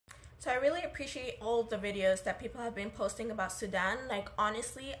So I really appreciate all the videos that people have been posting about Sudan. Like,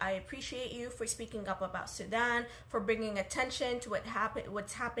 honestly, I appreciate you for speaking up about Sudan, for bringing attention to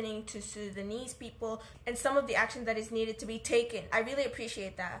what's happening to Sudanese people, and some of the action that is needed to be taken. I really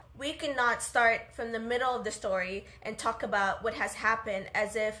appreciate that. We cannot start from the middle of the story and talk about what has happened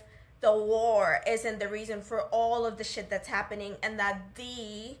as if the war isn't the reason for all of the shit that's happening, and that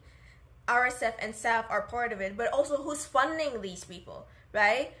the RSF and SAF are part of it, but also who's funding these people.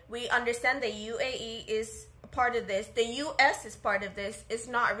 Right? We understand the UAE is part of this. The US is part of this. It's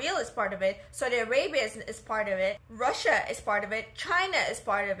not real is part of it. Saudi Arabia is part of it. Russia is part of it. China is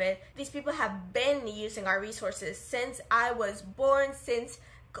part of it. These people have been using our resources since I was born, since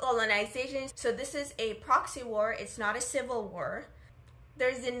colonization. So this is a proxy war. It's not a civil war.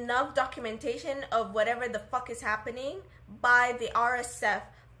 There's enough documentation of whatever the fuck is happening by the RSF,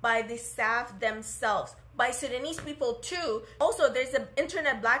 by the SAF themselves, by Sudanese people too. Also, there's an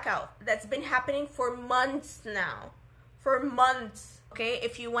internet blackout that's been happening for months now. For months. Okay,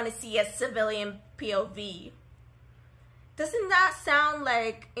 if you want to see a civilian POV. Doesn't that sound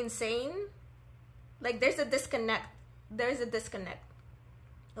like insane? Like there's a disconnect. There's a disconnect.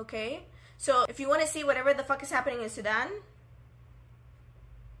 Okay? So if you want to see whatever the fuck is happening in Sudan,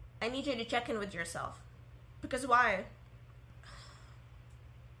 I need you to check in with yourself. Because why?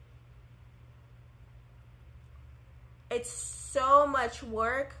 It's so much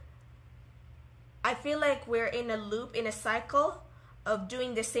work. I feel like we're in a loop, in a cycle of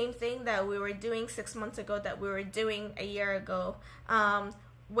doing the same thing that we were doing 6 months ago, that we were doing a year ago,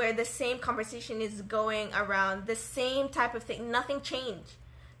 where the same conversation is going around, the same type of thing. Nothing changed.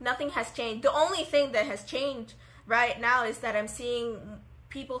 Nothing has changed. The only thing that has changed right now is that I'm seeing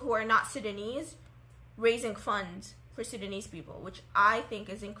people who are not Sudanese raising funds for Sudanese people, which I think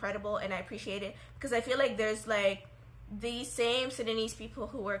is incredible, and I appreciate it, because I feel like there's like the same Sudanese people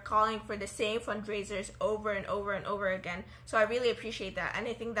who are calling for the same fundraisers over and over and over again. So I really appreciate that, and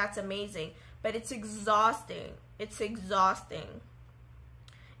I think that's amazing. But it's exhausting. It's exhausting.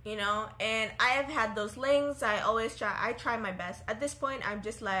 You know, and I have had those links. I try my best. At this point, I'm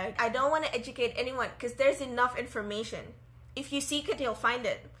just like, I don't want to educate anyone, because there's enough information. If you seek it, you'll find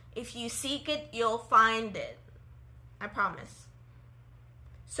it. If you seek it, you'll find it. I promise.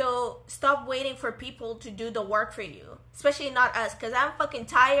 So stop waiting for people to do the work for you. Especially not us, because I'm fucking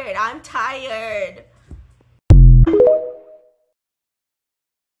tired. I'm tired.